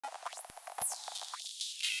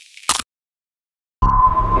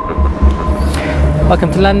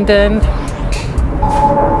Welcome to London,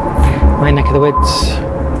 my neck of the woods.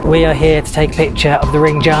 We are here to take a picture of the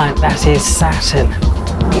ring giant, that is Saturn.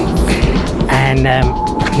 And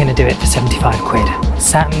I'm going to do it for 75 quid.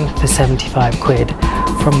 Saturn for 75 quid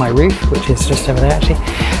from my roof, which is just over there actually,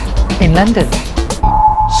 in London.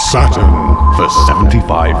 Saturn for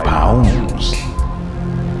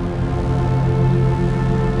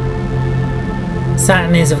 £75.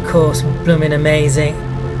 Saturn is of course blooming amazing.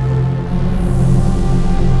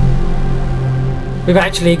 We've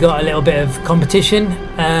actually got a little bit of competition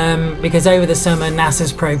because over the summer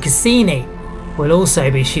NASA's probe Cassini will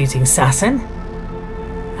also be shooting Saturn.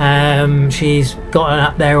 She's gotten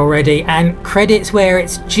up there already, and credits where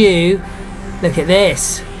it's due. Look at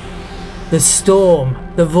this. The storm,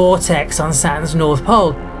 the vortex on Saturn's North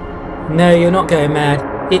Pole. No, you're not going mad.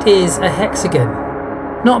 It is a hexagon.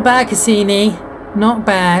 Not bad, Cassini. Not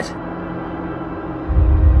bad.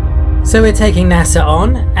 So we're taking NASA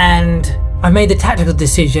on, and I've made the tactical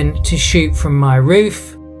decision to shoot from my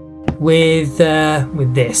roof with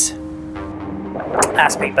this.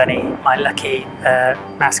 Aspie Bunny, my lucky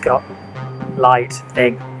mascot light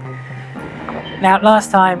thing. Now, last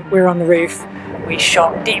time we were on the roof, we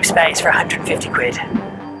shot deep space for 150 quid,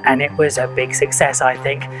 and it was a big success, I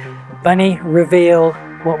think. Bunny, reveal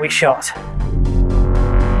what we shot.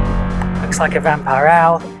 Looks like a vampire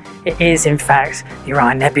owl. It is, in fact, the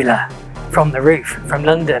Orion Nebula from the roof, from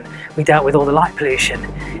London. We dealt with all the light pollution.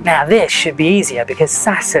 Now this should be easier because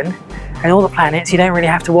Saturn and all the planets, you don't really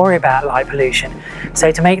have to worry about light pollution. So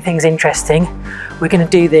to make things interesting, we're going to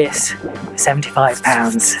do this for £75.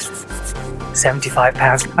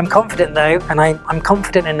 £75. I'm confident though, and I'm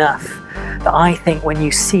confident enough that I think when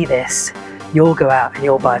you see this, you'll go out and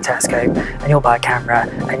you'll buy a telescope and you'll buy a camera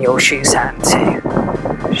and you'll shoot Saturn too.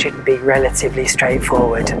 Should be relatively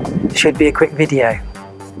straightforward. Should be a quick video.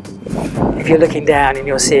 If you're looking down and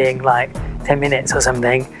you're seeing like 10 minutes or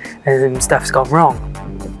something and stuff's gone wrong,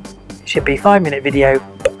 it should be a 5-minute video.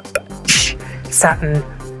 Saturn,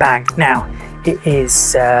 bang. Now it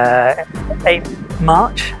is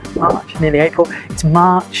March, nearly April. It's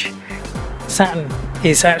March. Saturn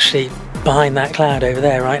is actually behind that cloud over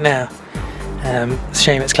there right now. It's a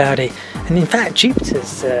shame it's cloudy, and in fact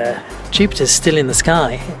Jupiter's still in the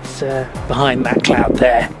sky. It's behind that cloud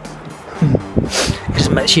there. It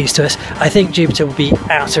isn't much use to us. I think Jupiter will be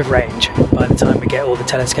out of range by the time we get all the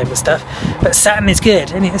telescope and stuff, but Saturn is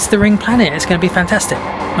good, and it's the ring planet. It's going to be fantastic,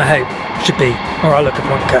 I hope. Should be, or I'll look a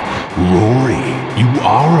plonker. Rory, you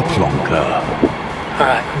are a plonker.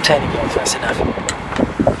 Alright, I'm turning it off, that's enough.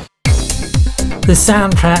 The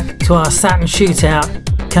soundtrack to our Saturn shootout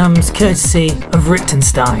comes courtesy of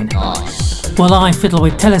Richtenstein. Nice. While I fiddle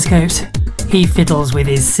with telescopes, he fiddles with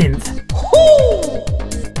his synth.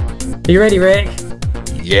 Are you ready, Rick?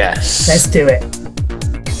 Yes. Let's do it.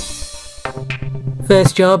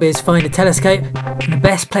 First job is find a telescope, and the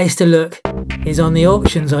best place to look is on the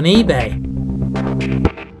auctions on eBay.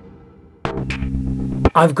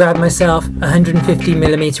 I've grabbed myself a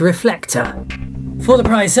 150mm reflector for the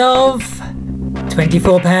price of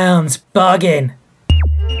 £24. Bargain.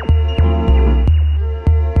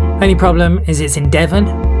 Only problem is it's in Devon.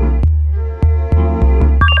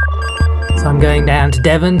 So I'm going down to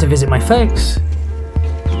Devon to visit my folks.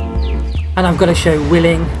 And I've got to show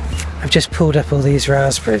willing. I've just pulled up all these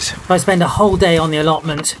raspberries. I spend a whole day on the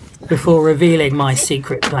allotment before revealing my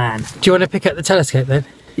secret plan. Do you want to pick up the telescope then?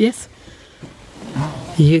 Yes.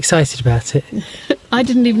 Are you excited about it? I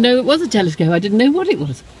didn't even know it was a telescope. I didn't know what it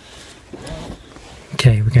was.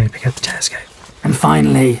 Okay, we're going to pick up the telescope. And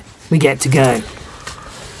finally, we get to go.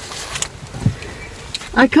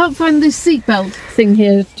 I can't find this seatbelt thing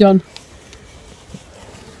here, John.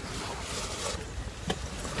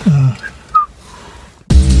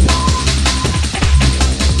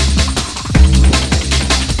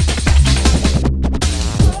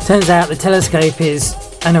 Turns out the telescope is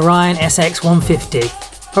an Orion SX 150,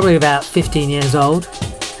 probably about 15 years old,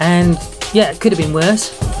 and yeah, it could have been worse.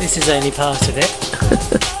 This is only part of it.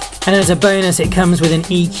 And as a bonus, it comes with an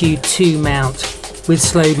EQ2 mount with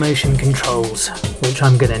slow motion controls, which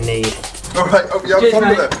I'm going to need. Alright, hope you have fun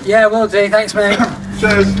with it. Yeah, will do. Thanks, mate.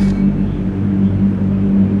 Cheers.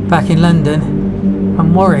 Back in London,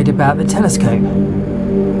 I'm worried about the telescope.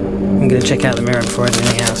 I'm going to check out the mirror before I do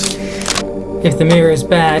anything else. If the mirror is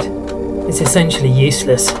bad, it's essentially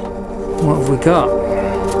useless. What have we got?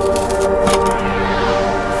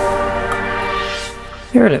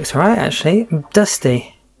 Mirror looks alright actually.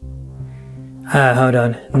 Dusty. Hold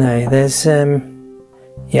on. No, there's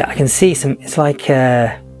yeah, I can see some. It's like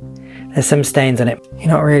there's some stains on it. You're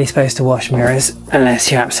not really supposed to wash mirrors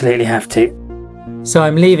unless you absolutely have to. So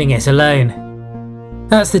I'm leaving it alone.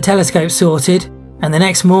 That's the telescope sorted, and the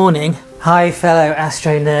next morning... Hi fellow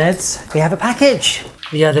astro nerds, we have a package.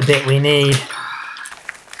 The other bit we need.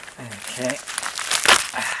 Okay.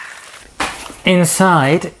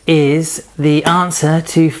 Inside is the answer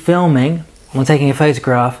to filming or taking a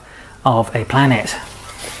photograph of a planet.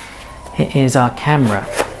 It is our camera,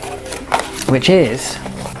 which is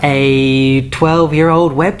a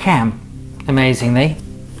 12-year-old webcam, amazingly.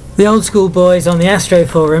 The old school boys on the Astro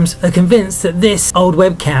forums are convinced that this old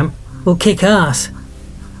webcam will kick ass.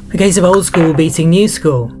 A case of old school beating new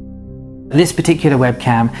school. This particular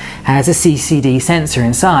webcam has a CCD sensor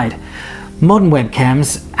inside. Modern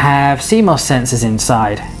webcams have CMOS sensors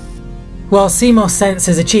inside. While CMOS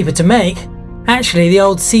sensors are cheaper to make, actually the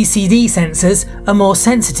old CCD sensors are more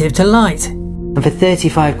sensitive to light. And for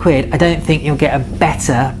 35 quid, I don't think you'll get a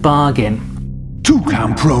better bargain.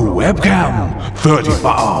 Toucan Pro webcam,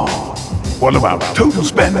 35. What about total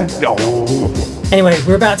spend? Oh. Anyway,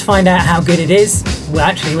 we're about to find out how good it is. Well,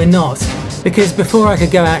 actually we're not. Because before I could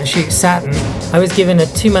go out and shoot Saturn, I was given a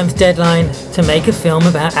 2-month deadline to make a film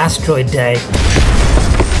about Asteroid Day.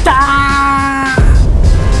 Ah!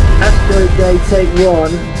 Asteroid Day, take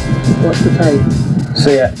 1. What's the tape?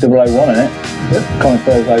 CF001 in it. Yep. Coming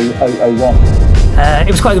Thursday 001.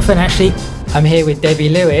 It was quite good fun actually. I'm here with Debbie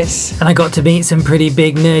Lewis, and I got to meet some pretty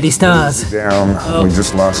big nerdy stars. Down. We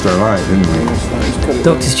just lost our light, didn't we?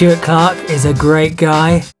 Dr. Stuart Clark is a great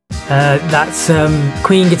guy. That's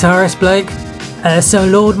Queen guitarist bloke. Sir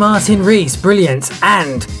Lord Martin Rees, brilliant.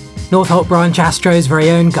 And North Holt Branch Astro's very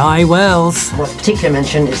own Guy Wells. What's particularly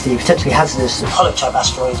mentioned is the potentially hazardous Apollo-type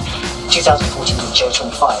asteroid 2014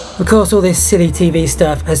 J25. Of course, all this silly TV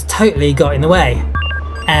stuff has totally got in the way.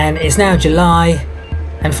 And it's now July.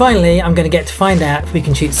 And finally, I'm going to get to find out if we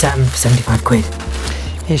can shoot Saturn for 75 quid.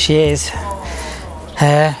 Here she is.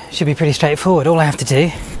 Should be pretty straightforward. All I have to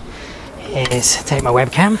do is take my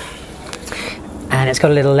webcam, and it's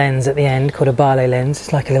got a little lens at the end called a Barlow lens.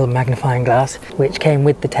 It's like a little magnifying glass, which came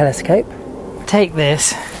with the telescope. Take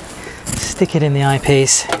this, stick it in the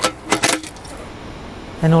eyepiece,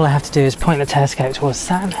 then all I have to do is point the telescope towards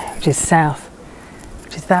Saturn, which is south,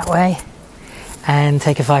 which is that way, and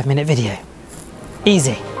take a 5-minute video.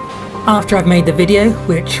 Easy. After I've made the video,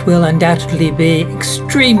 which will undoubtedly be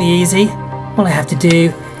extremely easy, all I have to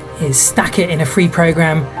do is stack it in a free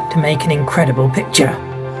program to make an incredible picture.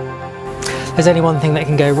 There's only one thing that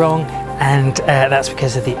can go wrong, and that's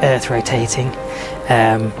because of the Earth rotating.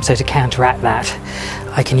 So to counteract that,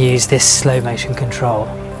 I can use this slow motion control.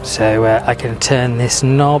 So I can turn this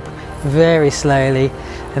knob very slowly,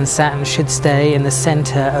 and Saturn should stay in the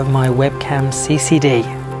centre of my webcam CCD.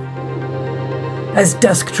 As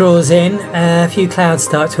dusk draws in, a few clouds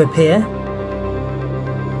start to appear.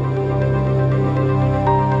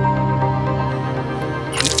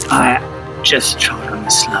 I just trod on the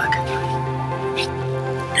slug.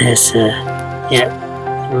 There's,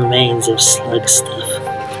 remains of slug stuff.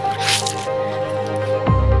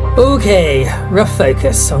 Okay, rough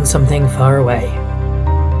focus on something far away.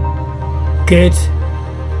 Good.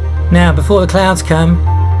 Now, before the clouds come,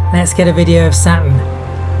 let's get a video of Saturn.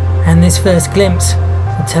 And this first glimpse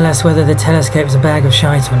will tell us whether the telescope's a bag of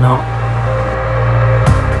shite or not.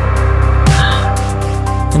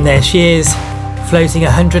 And there she is, floating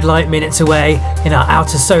 100 light minutes away in our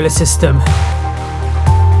outer solar system.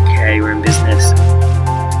 Okay, we're in business.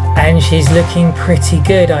 And she's looking pretty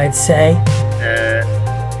good, I'd say.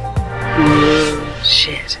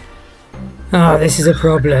 Shit. Oh, this is a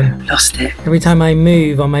problem. Lost it. Every time I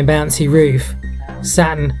move on my bouncy roof,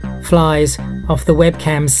 Saturn flies off the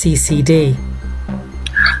webcam CCD.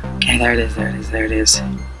 Okay, there it is.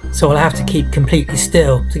 So I'll have to keep completely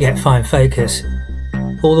still to get fine focus.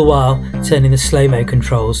 All the while turning the slow-mo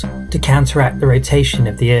controls to counteract the rotation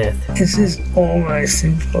of the Earth. This is almost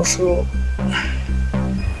impossible.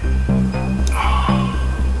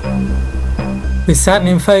 With Saturn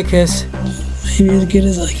in focus, maybe as good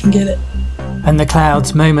as I can get it. And the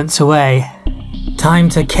clouds moments away. Time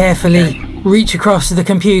to carefully reach across to the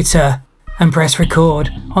computer and press record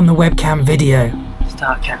on the webcam video.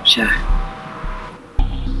 Start capture.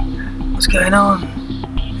 What's going on?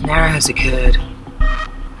 An error has occurred.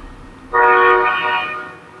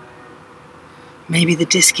 Maybe the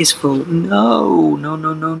disk is full. No.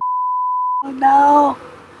 No.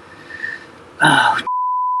 Oh.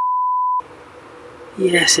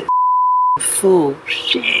 Yes, it's full.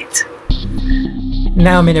 Shit.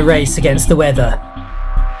 Now I'm in a race against the weather.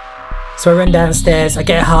 So I run downstairs, I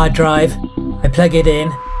get a hard drive, I plug it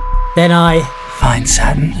in, then I find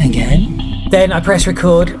Saturn again. Then I press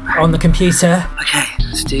record on the computer. Okay,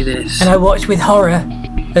 let's do this. And I watch with horror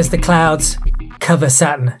as the clouds cover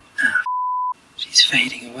Saturn. Oh, He's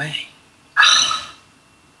fading away.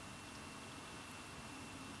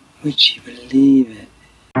 Would you believe it?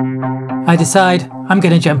 I decide I'm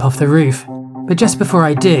going to jump off the roof, but just before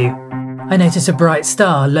I do, I notice a bright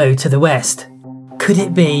star low to the west. Could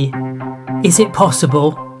it be? Is it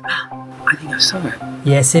possible? I think I saw it.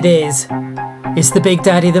 Yes, it is. It's the big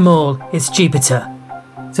daddy of them all. It's Jupiter.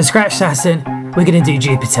 So scratch Saturn, we're going to do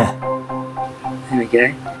Jupiter. There we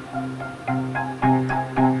go.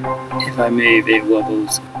 If I move, it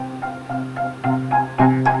wobbles.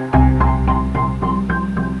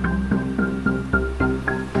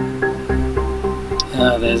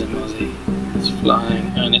 Oh, there's a mozzie. It's flying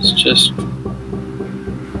and it's just...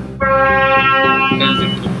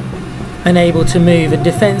 Unable to move and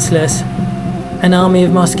defenceless, an army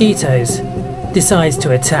of mosquitoes decides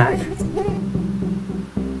to attack.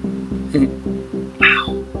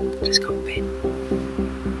 Ow, just got bit.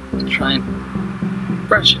 Try and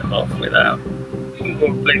brush it off without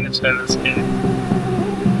wobbling the toe of the skin.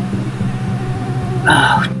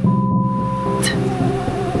 Oh.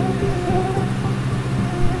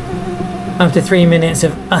 After 3 minutes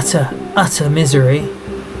of utter misery.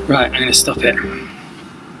 Right, I'm going to stop it.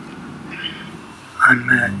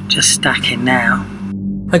 I'm just stacking now.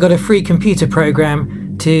 I got a free computer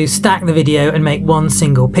program to stack the video and make one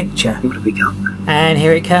single picture. What have we got? And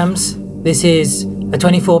here it comes. This is a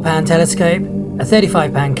 £24 telescope, a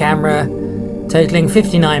 £35 camera, totaling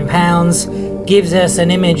 £59, gives us an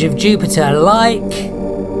image of Jupiter like...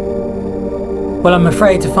 Well, I'm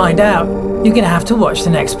afraid to find out. You're going to have to watch the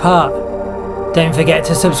next part. Don't forget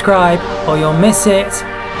to subscribe or you'll miss it.